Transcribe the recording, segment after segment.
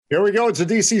Here we go. It's a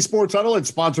DC Sports Huddle. It's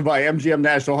sponsored by MGM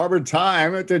National Harbor.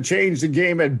 Time to change the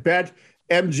game at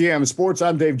BetMGM Sports.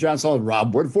 I'm Dave Johnson,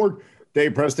 Rob Woodford,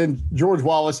 Dave Preston, George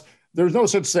Wallace. There's no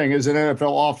such thing as an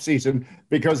NFL offseason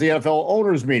because the NFL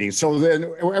owners meeting. So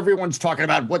then everyone's talking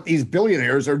about what these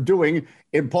billionaires are doing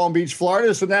in Palm Beach,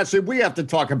 Florida. So naturally, we have to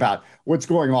talk about what's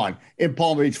going on in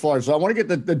Palm Beach, Florida. So I want to get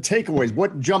the takeaways.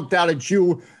 What jumped out at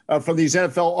you from these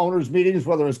NFL owners meetings,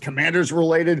 whether it's Commanders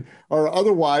related or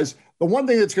otherwise? The one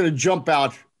thing that's going to jump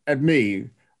out at me,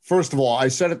 first of all, I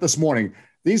said it this morning,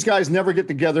 these guys never get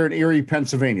together in Erie,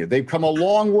 Pennsylvania. They've come a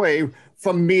long way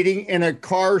from meeting in a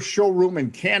car showroom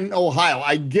in Canton, Ohio.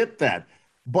 I get that.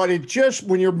 But it just,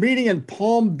 when you're meeting in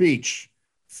Palm Beach,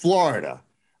 Florida,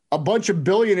 a bunch of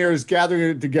billionaires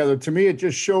gathering together, to me, it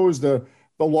just shows the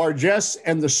largesse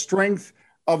and the strength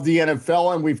of the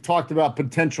NFL. And we've talked about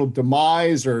potential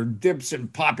demise or dips in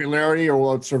popularity, or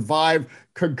will it survive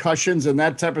concussions and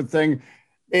that type of thing.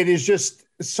 It is just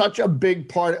such a big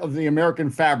part of the American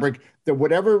fabric that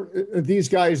whatever these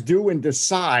guys do and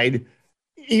decide,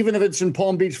 even if it's in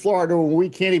Palm Beach, Florida, where we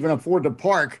can't even afford to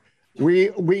park,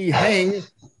 we hang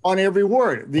on every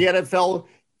word. The NFL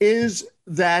is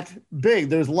that big.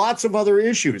 There's lots of other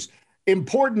issues,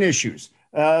 important issues,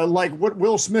 like what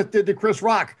Will Smith did to Chris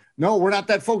Rock. No, we're not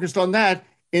that focused on that.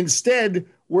 Instead,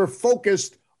 we're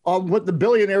focused on what the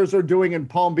billionaires are doing in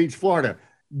Palm Beach, Florida.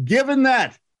 Given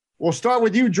that, we'll start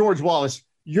with you, George Wallace.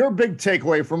 Your big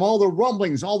takeaway from all the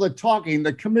rumblings, all the talking,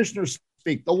 the commissioners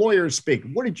speak, the lawyers speak.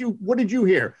 What did you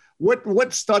hear?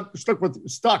 What stuck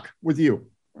with you?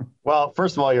 Well,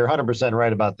 first of all, you're 100%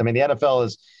 right about them. I mean, the NFL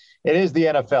is the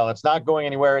NFL. It's not going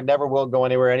anywhere. It never will go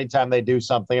anywhere anytime they do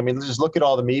something. I mean, just look at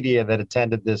all the media that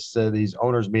attended these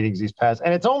owners meetings these past,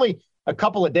 and it's only a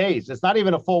couple of days. It's not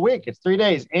even a full week. It's 3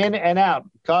 days in and out.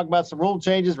 Talk about some rule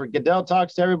changes where Goodell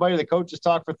talks to everybody. The coaches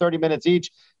talk for 30 minutes each,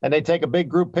 and they take a big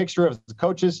group picture of the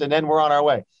coaches, and then we're on our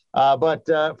way. But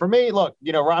for me, look,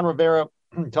 Ron Rivera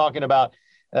talking about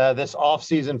this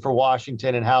offseason for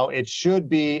Washington and how it should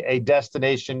be a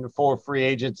destination for free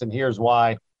agents, and here's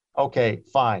why. Okay,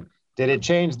 fine. Did it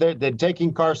change did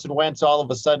taking Carson Wentz all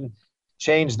of a sudden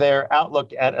change their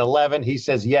outlook at 11? He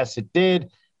says, yes, it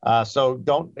did. So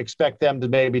don't expect them to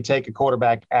maybe take a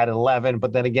quarterback at 11.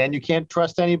 But then again, you can't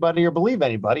trust anybody or believe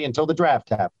anybody until the draft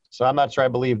happens. So I'm not sure I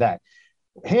believe that.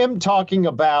 Him talking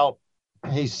about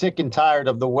he's sick and tired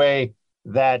of the way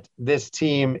that this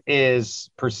team is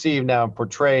perceived now and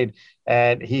portrayed.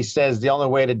 And he says the only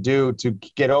way to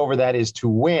get over that is to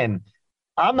win.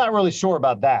 I'm not really sure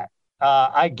about that.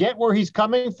 I get where he's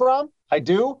coming from. I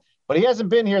do. But he hasn't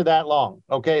been here that long.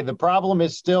 Okay, the problem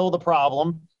is still the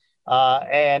problem.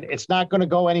 And it's not going to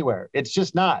go anywhere. It's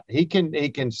just not. He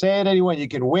can say it anyway. You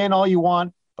can win all you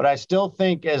want, but I still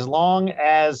think as long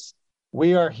as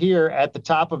we are here at the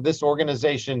top of this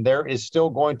organization, there is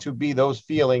still going to be those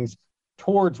feelings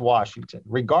towards Washington,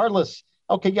 regardless.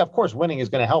 Okay, yeah, of course, winning is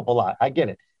going to help a lot. I get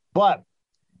it, but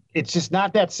it's just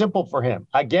not that simple for him.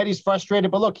 I get he's frustrated,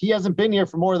 but look, he hasn't been here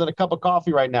for more than a cup of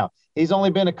coffee right now. He's only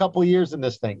been a couple of years in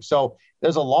this thing. So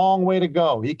there's a long way to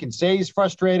go. He can say he's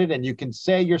frustrated and you can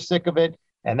say you're sick of it,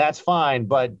 and that's fine,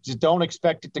 but just don't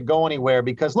expect it to go anywhere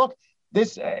because look,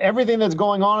 everything that's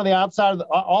going on the outside of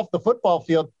off the football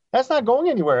field, that's not going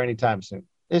anywhere anytime soon.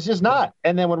 It's just not.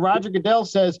 And then when Roger Goodell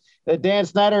says that Dan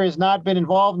Snyder has not been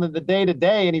involved in the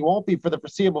day-to-day and he won't be for the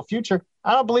foreseeable future,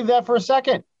 I don't believe that for a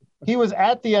second. He was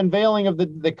at the unveiling of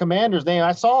the Commanders' name.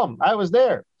 I saw him. I was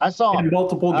there. I saw him. In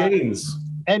multiple games.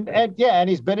 And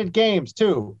he's been at games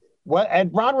too. And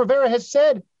Ron Rivera has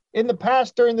said in the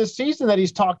past during this season that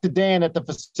he's talked to Dan at the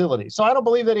facility. So I don't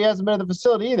believe that he hasn't been at the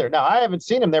facility either. Now, I haven't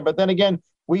seen him there, but then again,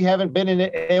 we haven't been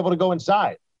able to go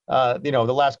inside,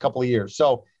 the last couple of years.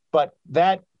 So, but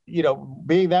that,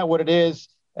 being that what it is,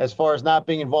 as far as not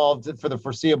being involved for the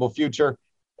foreseeable future,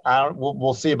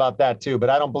 we'll see about that too, but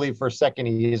I don't believe for a second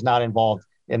he is not involved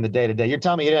in the day-to-day. You're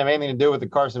telling me he didn't have anything to do with the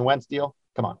Carson Wentz deal?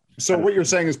 Come on. So what you're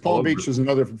saying is Palm Beach is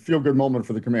another feel-good moment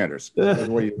for the Commanders. That's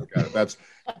the way you look at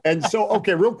it.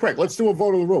 Okay, real quick, let's do a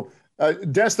vote of the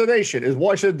room. Destination. Is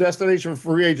Washington a destination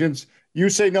for free agents? You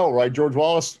say no, right, George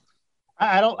Wallace?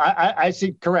 I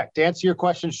see. Correct. To answer your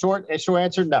question, short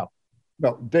answer, no.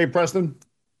 No. Dave Preston?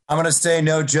 I'm going to say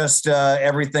no, just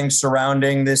everything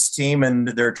surrounding this team and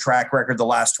their track record the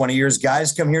last 20 years.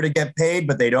 Guys come here to get paid,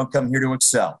 but they don't come here to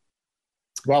excel.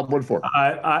 Rob Woodford.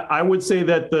 I would say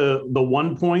that the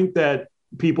one point that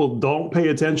people don't pay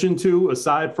attention to,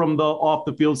 aside from the off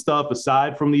the field stuff,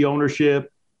 aside from the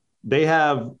ownership, they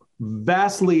have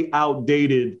vastly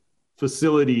outdated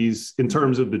facilities in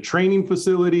terms of the training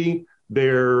facility.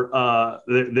 Their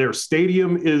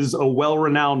stadium is a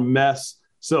well-renowned mess.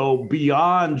 So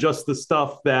beyond just the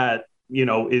stuff that,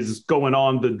 is going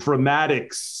on, the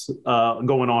dramatics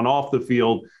going on off the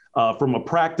field, from a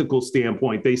practical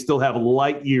standpoint, they still have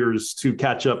light years to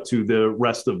catch up to the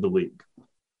rest of the league.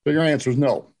 So your answer is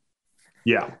no.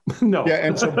 Yeah, no. Yeah,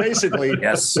 and so basically,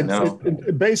 yes, no.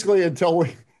 Basically, until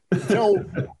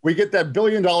we get that $1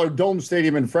 billion dome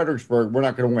stadium in Fredericksburg, we're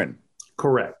not going to win.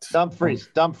 Correct. Dumfries.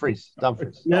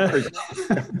 Yeah.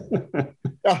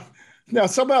 Now,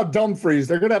 somehow Dumfries,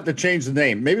 they're going to have to change the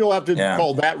name. Maybe we'll have to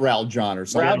call that Raul John or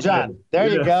something. Raul John. There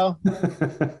you go.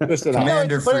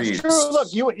 Commander But Freeze. it's true. Look,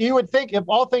 you would think, if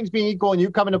all things being equal and you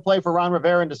come into play for Ron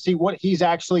Rivera and to see what he's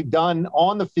actually done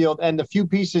on the field and the few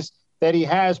pieces that he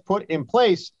has put in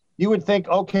place, you would think,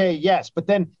 okay, yes. But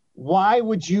then why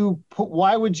would you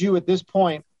at this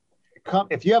point come,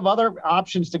 if you have other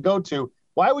options to go to,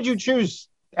 why would you choose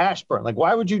Ashburn? Like,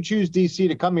 why would you choose DC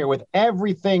to come here with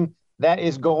everything that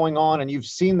is going on? And you've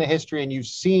seen the history and you've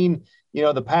seen,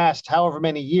 the past however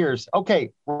many years.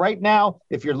 Okay, right now,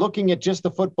 if you're looking at just the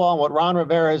football and what Ron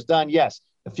Rivera has done, yes,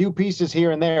 a few pieces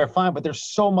here and there are fine, but there's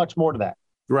so much more to that.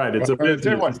 Right. It's a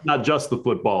business. It's not just the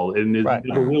football, and it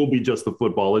never will be just the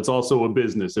football. It's also a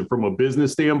business. And from a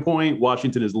business standpoint,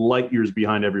 Washington is light years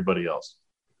behind everybody else.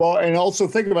 Well, and also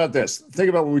think about this. Think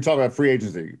about when we talk about free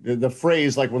agency, the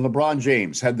phrase, like when LeBron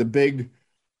James had the big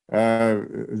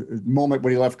moment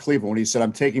when he left Cleveland, when he said,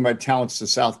 "I'm taking my talents to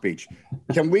South Beach."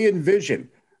 Can we envision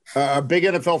a big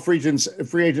NFL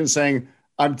free agent saying,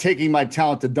 "I'm taking my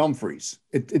talent to Dumfries"?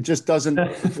 It just doesn't.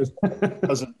 It just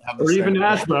doesn't have. Or even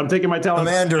Ashburn. I'm taking my talent.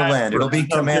 Commanderland. It'll be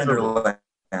Commanderland.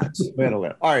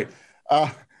 Commanderland. All right.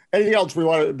 Anything else we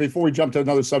want to, before we jump to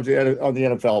another subject on the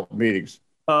NFL meetings?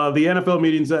 The NFL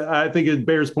meetings, I think it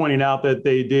bears pointing out that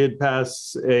they did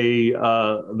pass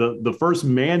the first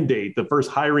mandate, the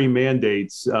first hiring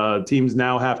mandates. Teams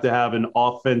now have to have an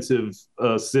offensive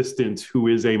assistant who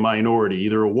is a minority,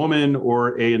 either a woman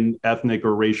or an ethnic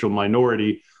or racial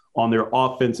minority on their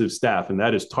offensive staff. And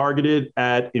that is targeted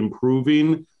at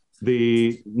improving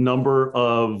the number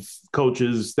of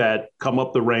coaches that come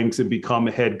up the ranks and become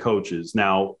head coaches.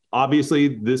 Now,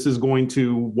 obviously, this is going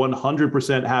to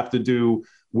 100% have to do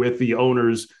with the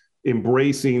owners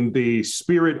embracing the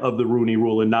spirit of the Rooney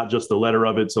Rule and not just the letter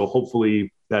of it. So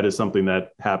hopefully that is something that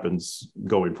happens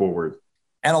going forward.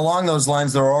 And along those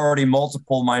lines, there are already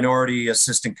multiple minority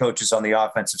assistant coaches on the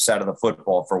offensive side of the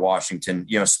football for Washington,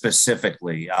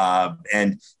 specifically.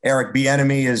 And Eric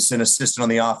Bieniemy is an assistant on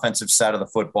the offensive side of the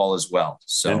football as well.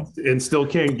 So and still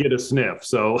can't get a sniff.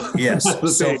 So yes.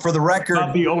 So for the record,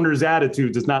 not the owner's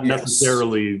attitudes. It's not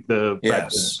necessarily the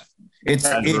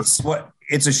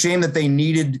it's a shame that they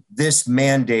needed this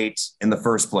mandate in the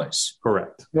first place.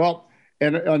 Correct. Well,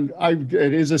 and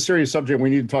it is a serious subject. We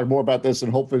need to talk more about this,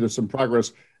 and hopefully there's some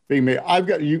progress being made. I've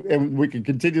got you, and we can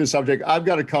continue the subject. I've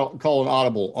got to call an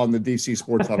audible on the DC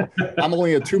Sports Huddle. I'm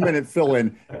only a 2-minute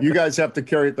fill-in. You guys have to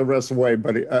carry it the rest of the way.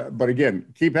 But again,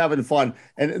 keep having fun,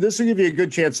 and this will give you a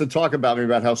good chance to talk about me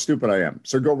about how stupid I am.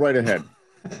 So go right ahead.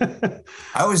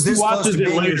 I was this close to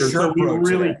being later, so we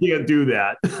really can't do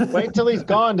that. Wait till he's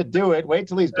gone to do it. Wait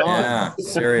till he's gone. Yeah,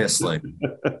 seriously.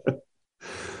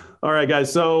 All right,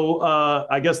 guys. So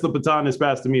I guess the baton is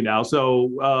passed to me now.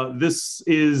 So this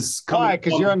is why?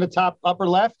 Because you're on the top upper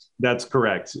left. That's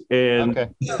correct. And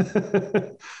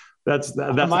okay. that's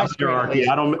my hierarchy.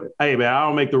 I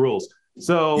don't make the rules.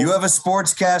 So you have a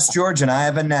sports cast, George, and I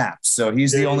have a nap. So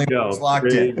he's the only one who's locked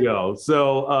in. There you go.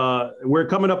 So we're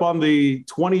coming up on the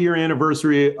 20-year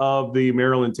anniversary of the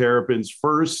Maryland Terrapins'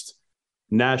 first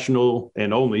national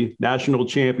and only national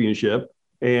championship.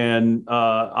 And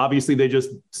obviously, they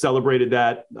just celebrated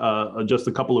that just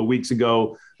a couple of weeks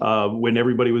ago when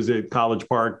everybody was at College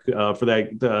Park for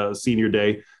that senior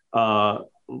day.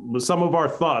 Some of our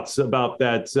thoughts about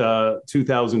that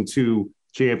 2002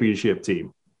 championship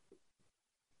team.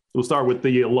 We'll start with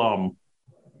the alum.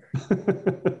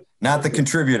 Not the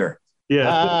contributor.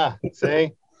 Yeah.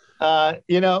 See, that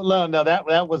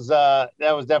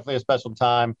was definitely a special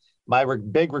time. My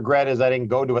big regret is I didn't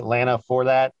go to Atlanta for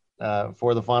that.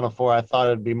 For the Final Four. I thought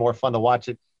it'd be more fun to watch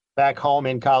it back home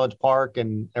in College Park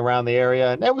and around the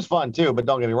area. And it was fun too, but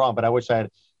don't get me wrong, but I wish I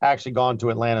had actually gone to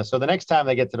Atlanta. So the next time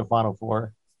they get to the Final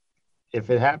Four, if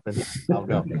it happens, I'll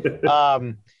go.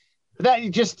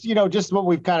 That just what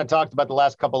we've kind of talked about the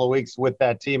last couple of weeks with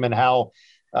that team and how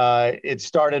it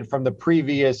started from the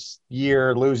previous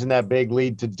year, losing that big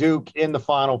lead to Duke in the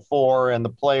Final Four, and the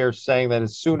players saying that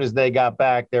as soon as they got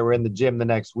back, they were in the gym the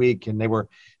next week and they were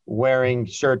wearing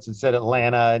shirts that said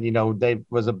Atlanta, and they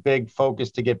was a big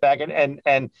focus to get back,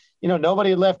 and nobody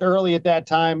had left early at that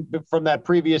time from that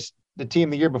previous the team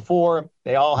the year before.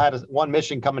 They all had one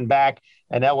mission coming back,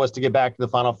 and that was to get back to the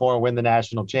Final Four and win the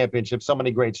national championship. So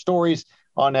many great stories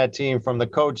on that team, from the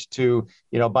coach to,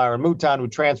 Byron Mouton, who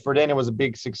transferred in and was a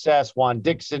big success. Juan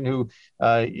Dixon, who,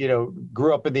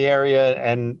 grew up in the area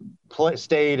and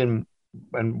stayed and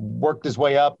worked his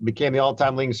way up, became the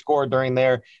all-time leading scorer during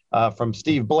there. From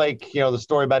Steve Blake, the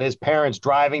story about his parents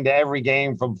driving to every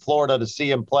game from Florida to see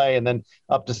him play, and then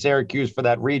up to Syracuse for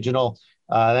that regional.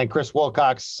 Then Chris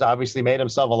Wilcox obviously made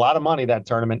himself a lot of money that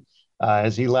tournament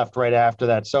as he left right after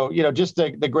that. So, just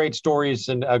the great stories,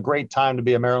 and a great time to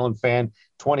be a Maryland fan.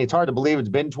 It's hard to believe it's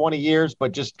been 20 years,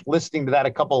 but just listening to that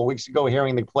a couple of weeks ago,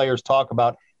 hearing the players talk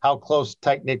about how close,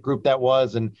 tight-knit group that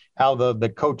was, and how the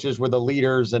coaches were the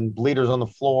leaders and leaders on the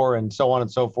floor, and so on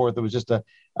and so forth. It was just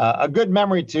a good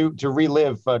memory to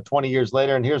relive 20 years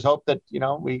later. And here's hope that,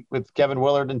 we, with Kevin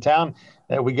Willard in town,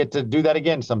 that we get to do that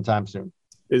again sometime soon.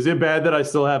 Is it bad that I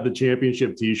still have the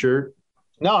championship T-shirt?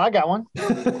 No, I got one.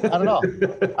 Not at all.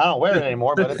 I don't wear it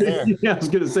anymore, but it's there. Yeah, I was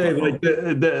going to say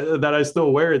that I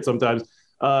still wear it sometimes.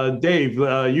 Dave,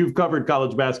 you've covered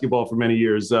college basketball for many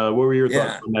years. What were your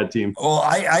thoughts on that team? Well,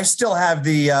 I still have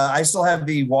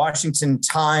the Washington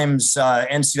Times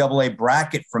NCAA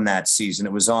bracket from that season.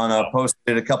 It was on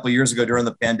posted a couple of years ago during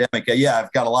the pandemic.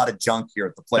 I've got a lot of junk here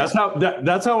at the place.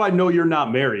 That's how I know you're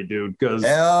not married, dude. Because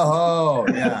well,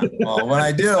 when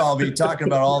I do, I'll be talking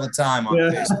about it all the time on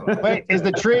Facebook. Wait, is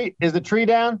the tree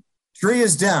down? Tree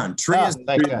is down. Tree is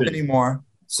not anymore.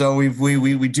 So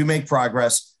we do make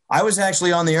progress. I was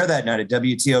actually on the air that night at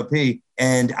WTOP,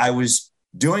 and I was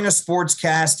doing a sports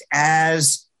cast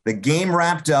as the game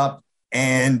wrapped up,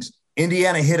 and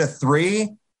Indiana hit a three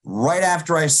right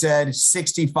after I said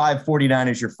 65-49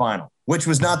 is your final, which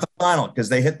was not the final because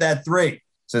they hit that three.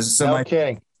 So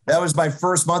kidding. That was my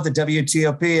first month at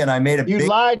WTOP, and I made You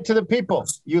lied to the people.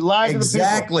 You lied to the people.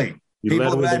 Exactly.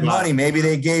 People who had money, maybe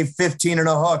they gave 15 and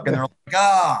a hook, and they're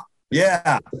like,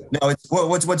 yeah. No,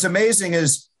 what's amazing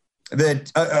is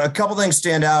that a couple things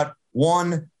stand out.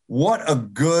 One, what a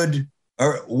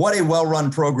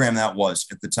well-run program that was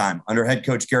at the time under head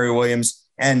coach Gary Williams.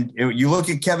 And you look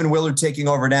at Kevin Willard taking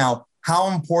over now, how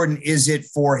important is it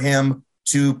for him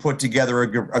to put together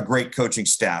a great coaching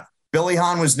staff? Billy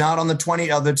Hahn was not on the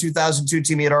 2002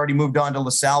 team. He had already moved on to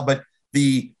LaSalle, but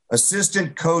the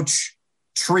assistant coach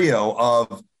trio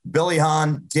of Billy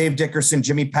Hahn, Dave Dickerson,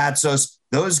 Jimmy Patsos,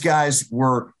 those guys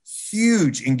were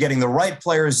huge in getting the right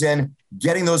players in,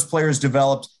 getting those players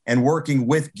developed, and working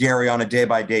with Gary on a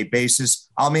day-by-day basis.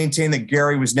 I'll maintain that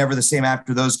Gary was never the same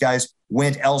after those guys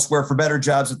went elsewhere for better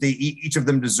jobs that each of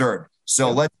them deserved.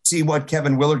 So let's see what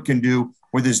Kevin Willard can do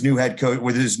with his new head coach,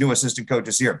 with his new assistant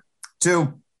coaches here.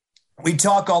 Two, we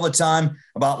talk all the time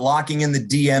about locking in the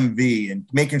DMV and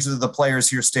making sure that the players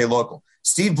here stay local.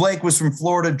 Steve Blake was from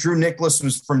Florida. Drew Nicholas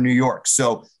was from New York.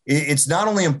 So it's not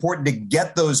only important to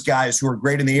get those guys who are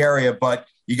great in the area, but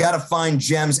you got to find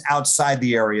gems outside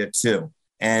the area too.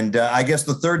 And I guess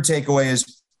the third takeaway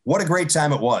is what a great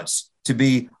time it was to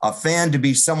be a fan, to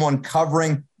be someone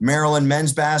covering Maryland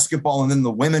men's basketball, and then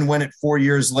the women win it 4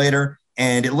 years later.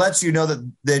 And it lets you know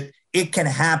that it can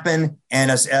happen.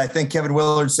 And as I think Kevin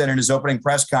Willard said in his opening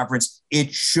press conference,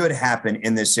 it should happen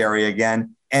in this area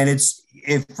again. And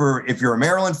if you're a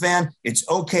Maryland fan, it's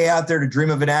okay out there to dream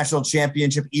of a national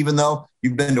championship, even though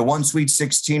you've been to one Sweet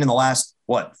 16 in the last,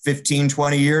 15,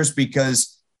 20 years,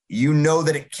 because you know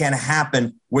that it can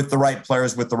happen with the right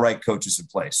players, with the right coaches in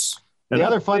place. The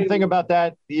other fun thing about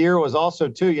that year was also,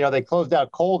 too, they closed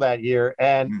out Cole that year,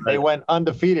 and they went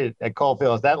undefeated at Cole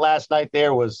Fields. That last night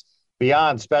there was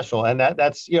beyond special. And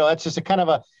that's just a kind of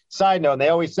a side note. And they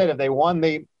always said if they won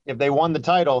the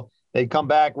title, they'd come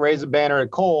back, raise a banner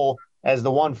at Cole as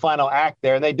the one final act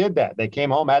there. And they did that. They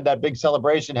came home, had that big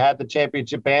celebration, had the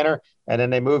championship banner, and then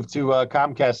they moved to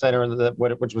Comcast Center,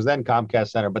 which was then Comcast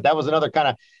Center. But that was another kind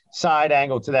of side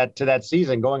angle to that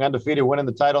season, going undefeated, winning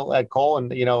the title at Cole, and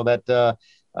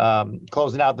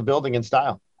closing out the building in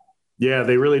style. Yeah,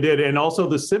 they really did. And also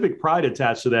the civic pride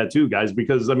attached to that too, guys,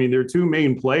 because their two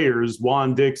main players,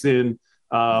 Juan Dixon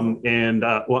and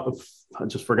I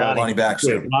just forgot. Lonnie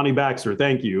Baxter. Lonnie Baxter,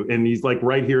 thank you. And he's like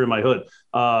right here in my hood.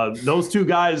 Those two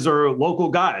guys are local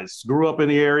guys, grew up in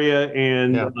the area,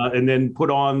 and then put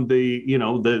on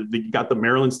got the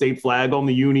Maryland state flag on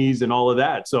the unis and all of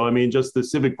that. So just the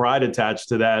civic pride attached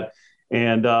to that.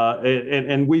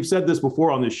 And we've said this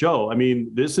before on this show.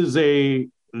 This is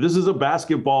a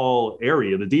basketball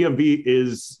area. The DMV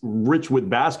is rich with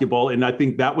basketball, and I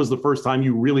think that was the first time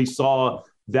you really saw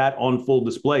that on full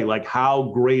display, like how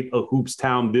great a hoops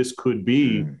town this could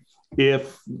be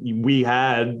if we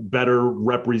had better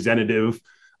representative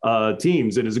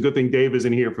teams. And it's a good thing Dave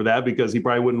isn't here for that, because he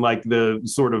probably wouldn't like the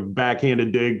sort of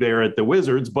backhanded dig there at the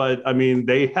Wizards. But I mean,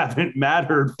 they haven't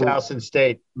mattered for Towson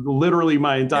State literally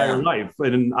my entire life.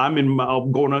 And I'm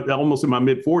going almost in my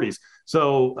mid 40s.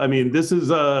 So, I mean, this was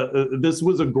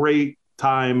a great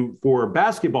time for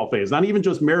basketball fans, not even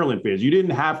just Maryland fans. You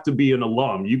didn't have to be an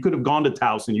alum. You could have gone to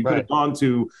Towson. You could have gone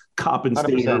to Coppin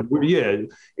State.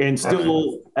 And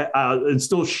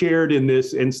still shared in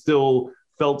this and still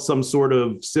felt some sort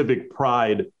of civic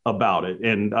pride about it.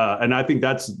 And I think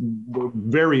that's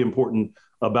very important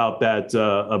about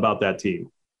that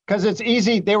team. Because it's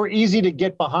easy. They were easy to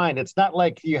get behind. It's not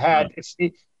like you had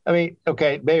I mean,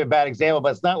 okay, maybe a bad example,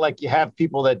 but it's not like you have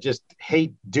people that just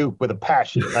hate Duke with a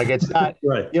passion. Like it's not,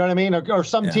 right. You know what I mean? Or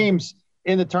some teams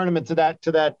in the tournament to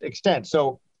that extent.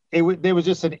 So there was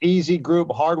just an easy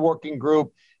group, hardworking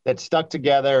group that stuck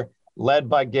together, led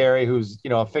by Gary, who's,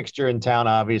 a fixture in town,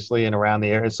 obviously, and around the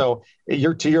area. So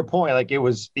to your point, like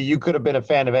you could have been a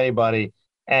fan of anybody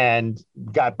and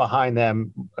got behind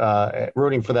them,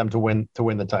 rooting for them to win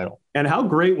the title. And how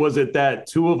great was it that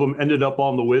two of them ended up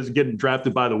on the Wizards, getting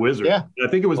drafted by the Wizards? Yeah. I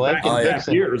think it was back-to-back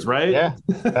years, right? Yeah,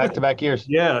 back-to-back years.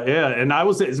 Yeah. And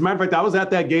as a matter of fact, I was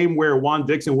at that game where Juan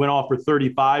Dixon went off for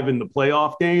 35 in the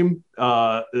playoff game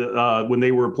when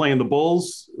they were playing the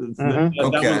Bulls.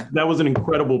 Mm-hmm. That was an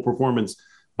incredible performance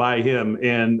by him.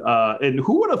 And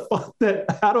who would have thought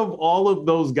that out of all of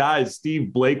those guys,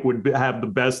 Steve Blake would have the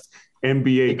best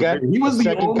NBA career. He was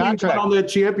the only one on that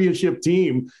championship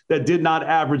team that did not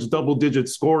average double-digit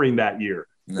scoring that year.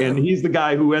 No. And he's the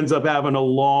guy who ends up having a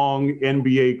long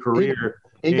NBA career.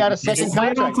 He got a second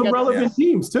contract on some relevant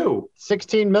teams too.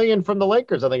 $16 million from the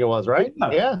Lakers, I think it was, right?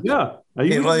 Yeah.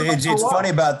 It's funny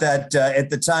about that.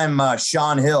 At the time,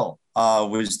 Sean Hill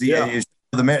was the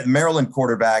Maryland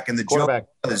quarterback, and the joke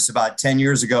was about 10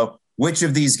 years ago, which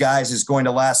of these guys is going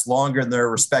to last longer in their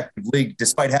respective league,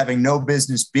 despite having no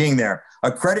business being there?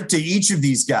 A credit to each of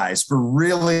these guys for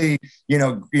really,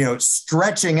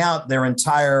 stretching out their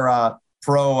entire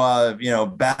pro,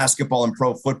 basketball and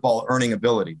pro football earning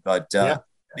ability. But,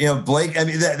 Blake, I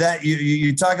mean, that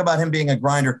you talk about him being a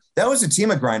grinder. That was a team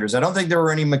of grinders. I don't think there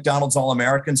were any McDonald's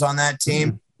All-Americans on that team.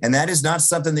 Mm-hmm. And that is not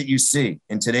something that you see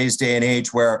in today's day and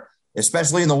age where,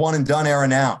 especially in the one and done era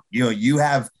now, you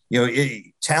have,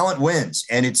 talent wins,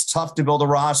 and it's tough to build a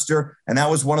roster. And that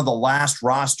was one of the last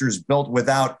rosters built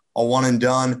without a one and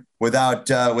done, without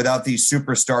these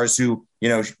superstars who,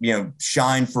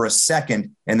 shine for a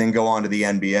second and then go on to the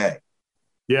NBA.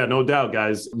 Yeah, no doubt,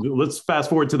 guys. Let's fast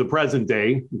forward to the present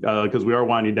day because we are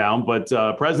winding down. But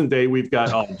present day, we've got,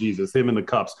 him in the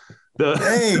cups.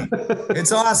 Hey,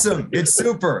 it's awesome. It's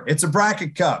super. It's a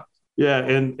bracket cup. Yeah,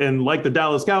 and like the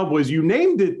Dallas Cowboys, you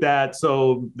named it that,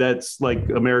 so that's like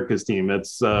America's team.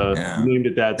 That's you named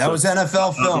it that. That was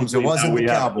NFL Films. It wasn't the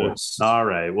Cowboys. All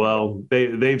right. Well,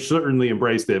 they've certainly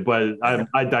embraced it, but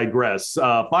I digress.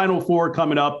 Final Four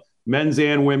coming up, men's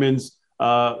and women's.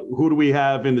 Who do we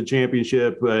have in the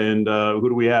championship, and who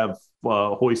do we have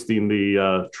hoisting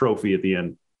the trophy at the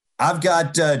end? I've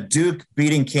got Duke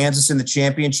beating Kansas in the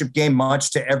championship game,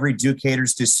 much to every Duke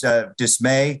hater's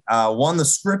dismay. One, the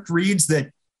script reads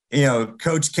that,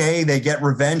 Coach K, they get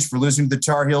revenge for losing to the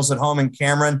Tar Heels at home in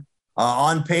Cameron.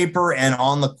 On paper and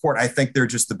on the court, I think they're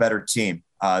just the better team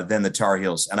than the Tar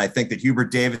Heels. And I think that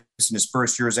Hubert Davis in his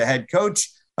first year as a head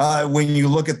coach, when you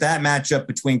look at that matchup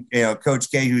between, Coach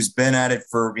K, who's been at it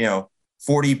for,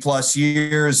 40 plus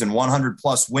years and 100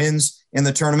 plus wins in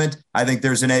the tournament, I think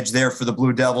there's an edge there for the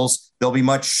Blue Devils. They'll be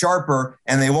much sharper,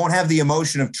 and they won't have the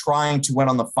emotion of trying to win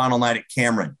on the final night at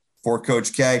Cameron for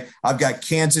Coach K. I've got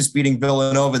Kansas beating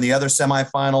Villanova in the other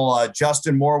semifinal.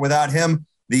 Justin Moore, without him,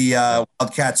 the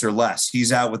Wildcats are less.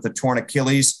 He's out with the torn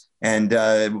Achilles, and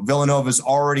Villanova's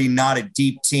already not a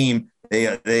deep team.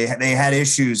 They had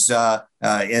issues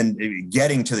in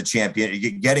getting to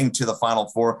the Final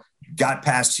Four. Got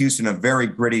past Houston, a very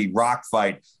gritty rock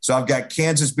fight. So I've got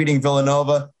Kansas beating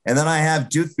Villanova, and then I have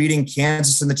Duke beating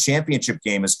Kansas in the championship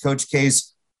game, as Coach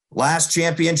K's last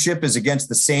championship is against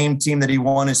the same team that he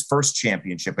won his first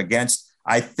championship against.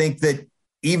 I think that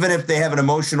even if they have an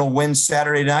emotional win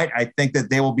Saturday night, I think that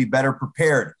they will be better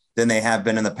prepared than they have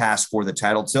been in the past for the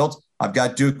title tilt. I've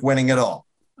got Duke winning it all.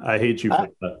 I hate you for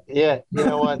that. Yeah, you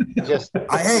know what?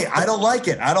 I don't like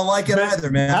it. I don't like it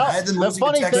either, man. The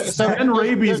funny thing, Ben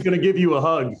Raby's going to give you a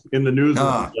hug in the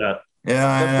newsroom. Yeah,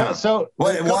 I know. So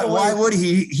why would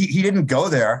he? He didn't go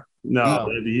there. No,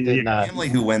 he did not. Family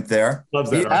who went there. Loves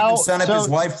that. He signed up his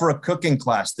wife for a cooking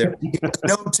class there. He has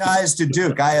no ties to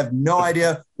Duke. I have no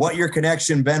idea what your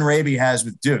connection Ben Raby has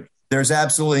with Duke. There's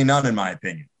absolutely none, in my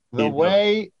opinion. The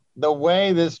way the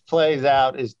way this plays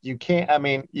out is you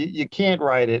can't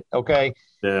write it. Okay.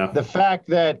 Yeah. The fact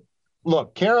that,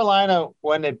 look, Carolina,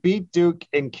 when it beat Duke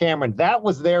in Cameron, that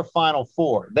was their Final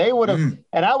Four. They would have,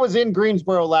 and I was in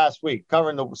Greensboro last week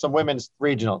covering some women's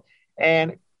regional,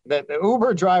 and the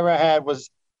Uber driver I had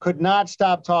could not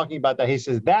stop talking about that. He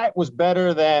says that was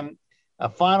better than a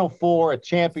Final Four, a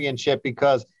championship,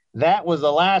 because that was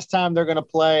the last time they're going to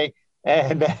play,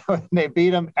 and they beat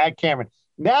them at Cameron.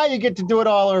 Now you get to do it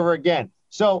all over again.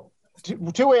 So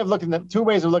two ways of looking at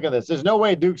this. There's no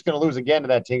way Duke's going to lose again to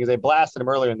that team because they blasted him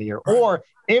earlier in the year. Right. Or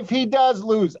if he does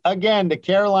lose again to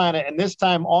Carolina, and this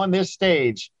time on this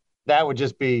stage, that would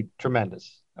just be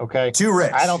tremendous. Okay. Too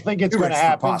rich. I don't think it's going to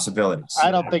happen. Possibilities. I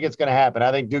don't think it's going to happen.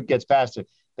 I think Duke gets past it.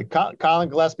 Colin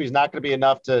Gillespie is not going to be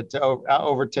enough to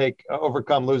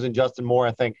overcome losing Justin Moore.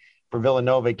 I think for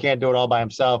Villanova, he can't do it all by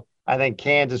himself. I think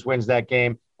Kansas wins that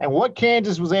game. And what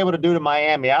Kansas was able to do to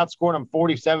Miami, outscoring them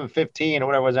 47-15 or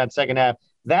whatever it was in that second half,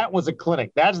 that was a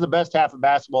clinic. That's the best half of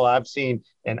basketball I've seen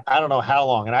in I don't know how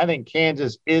long. And I think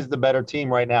Kansas is the better team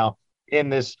right now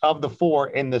of the four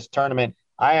in this tournament.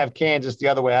 I have Kansas the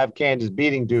other way. I have Kansas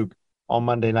beating Duke on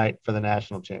Monday night for the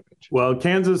national championship. Well,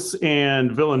 Kansas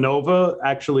and Villanova,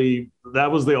 actually,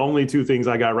 that was the only two things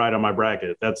I got right on my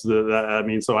bracket.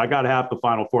 So I got half the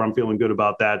Final Four. I'm feeling good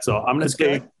about that. So I'm going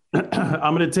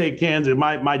to take Kansas.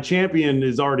 My champion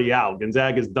is already out.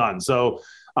 Gonzaga is done. So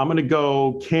I'm going to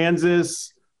go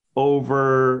Kansas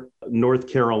over North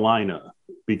Carolina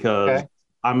because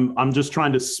I'm just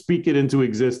trying to speak it into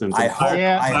existence. I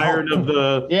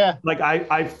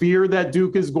fear that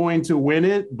Duke is going to win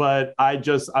it, but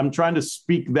I'm trying to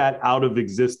speak that out of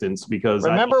existence because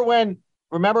remember when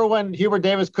Hubert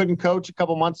Davis couldn't coach a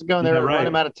couple months ago and they were running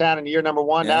him out of town in year number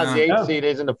one. Yeah. Now the 8th seed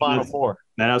is in the Final Four.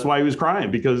 And that's why he was crying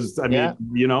because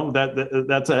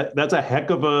that's a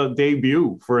heck of a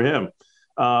debut for him.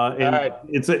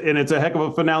 It's a heck of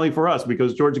a finale for us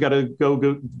because George got to go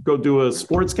do a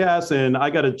sportscast and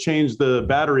I got to change the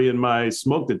battery in my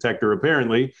smoke detector.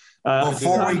 Apparently,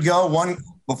 before we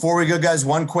go, guys,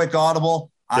 one quick audible.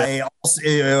 I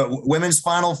also women's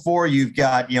Final Four. You've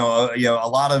got a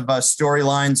lot of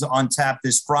storylines on tap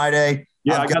this Friday.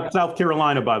 Yeah, I got South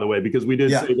Carolina, by the way, because we did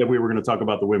say that we were going to talk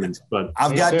about the women's. But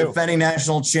I've got defending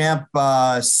national champ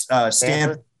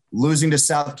Stanford losing to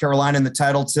South Carolina in the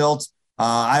title tilt.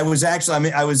 I'm in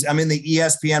the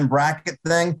ESPN bracket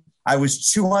thing. I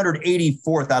was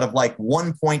 284th out of like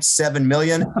 1.7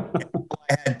 million.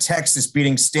 I had Texas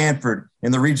beating Stanford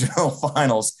in the regional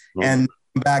finals and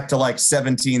back to like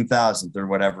 17,000th or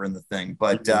whatever in the thing.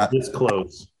 But it's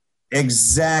close.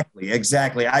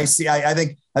 Exactly. I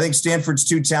think Stanford's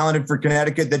too talented for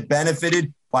Connecticut that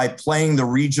benefited by playing the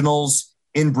regionals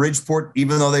in Bridgeport,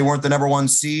 even though they weren't the number one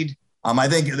seed. I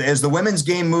think as the women's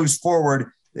game moves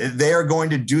forward, they are going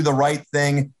to do the right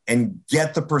thing and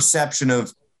get the perception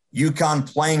of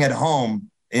UConn playing at home,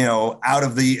 out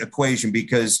of the equation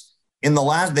because in the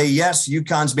last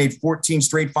UConn's made 14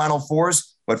 straight Final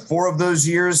Fours, but 4 of those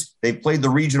years they played the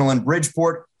regional in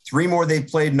Bridgeport. 3 more they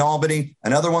played in Albany.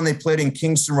 Another one they played in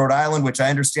Kingston, Rhode Island, which I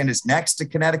understand is next to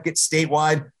Connecticut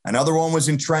statewide. Another one was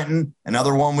in Trenton.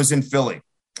 Another one was in Philly.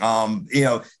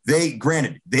 They've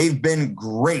been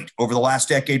great over the last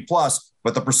decade plus,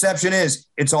 but the perception is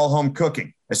it's all home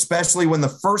cooking, especially when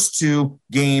the first 2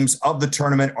 games of the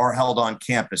tournament are held on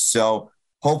campus. So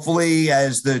hopefully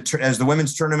as the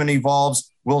women's tournament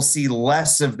evolves, we'll see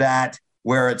less of that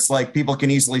where it's like people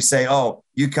can easily say, oh,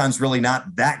 UConn's really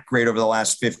not that great over the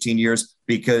last 15 years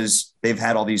because they've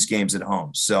had all these games at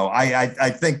home. So I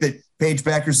think that Paige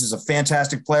Beckers is a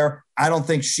fantastic player. I don't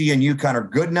think she and UConn are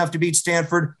good enough to beat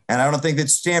Stanford, and I don't think that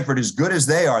Stanford, as good as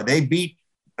they are, they beat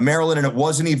Maryland, and it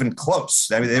wasn't even close.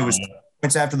 I mean, it was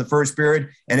points after the first period,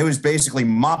 and it was basically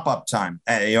mop-up time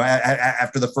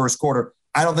after the first quarter.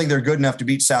 I don't think they're good enough to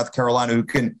beat South Carolina, who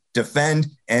can defend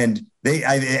and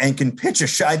can pitch a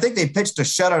shot. I think they pitched a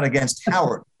shutout against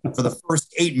Howard for the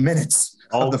first 8 minutes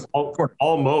of the fourth quarter.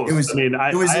 Almost. It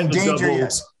was in danger.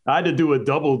 Yes. I had to do a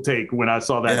double take when I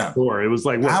saw that score. It was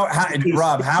like,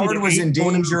 Rob, Howard was in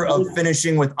danger of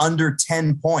finishing with under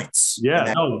 10 points.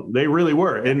 Yeah, no, they really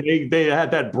were. And they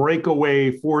had that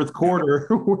breakaway fourth quarter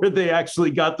where they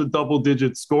actually got the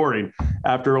double-digit scoring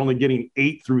after only getting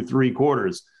 8 through 3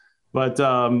 quarters. But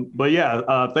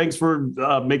thanks for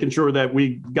making sure that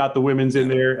we got the women's in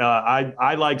there.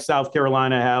 I like South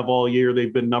Carolina have all year.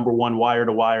 They've been number one wire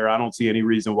to wire. I don't see any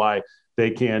reason why they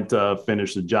can't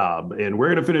finish the job. And we're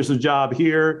going to finish the job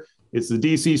here. It's the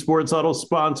DC Sports Huddle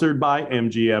sponsored by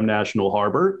MGM National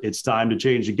Harbor. It's time to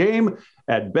change the game.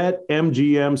 at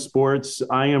BetMGM Sports.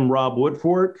 I am Rob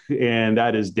Woodfork, and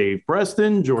that is Dave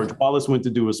Preston. George Wallace went to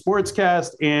do a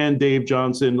sportscast, and Dave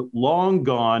Johnson, long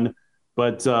gone,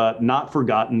 but not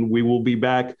forgotten. We will be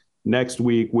back next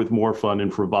week with more fun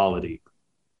and frivolity.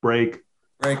 Break.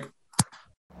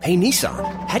 Hey,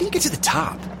 Nissan, how do you get to the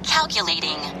top?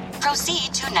 Calculating.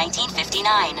 Proceed to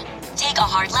 1959. Take a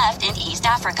hard left in East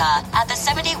Africa at the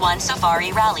 71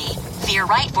 Safari Rally. Veer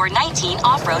right for 19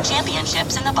 off-road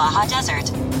championships in the Baja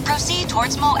Desert. Proceed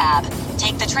towards Moab.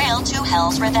 Take the trail to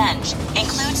Hell's Revenge.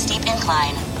 Include steep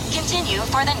incline. Continue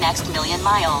for the next 1,000,000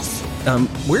 miles.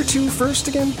 Where to first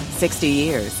again? 60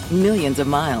 years, millions of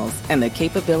miles, and the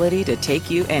capability to take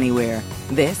you anywhere.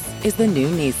 This is the new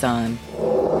Nissan.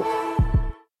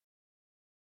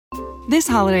 This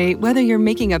holiday, whether you're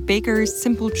making a Baker's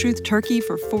Simple Truth turkey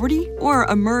for 40 or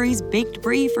a Murray's Baked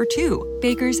Brie for 2,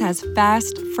 Baker's has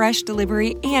fast, fresh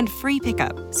delivery and free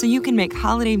pickup, so you can make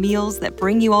holiday meals that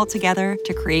bring you all together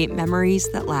to create memories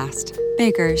that last.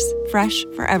 Baker's, fresh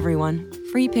for everyone.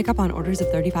 Free pickup on orders of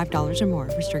 $35 or more.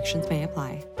 Restrictions may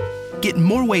apply. Get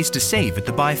more ways to save at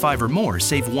the Buy 5 or More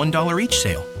Save $1 each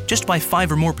sale. Just buy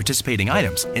 5 or more participating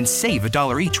items and save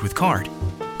 $1 each with card.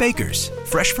 Baker's,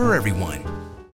 fresh for everyone.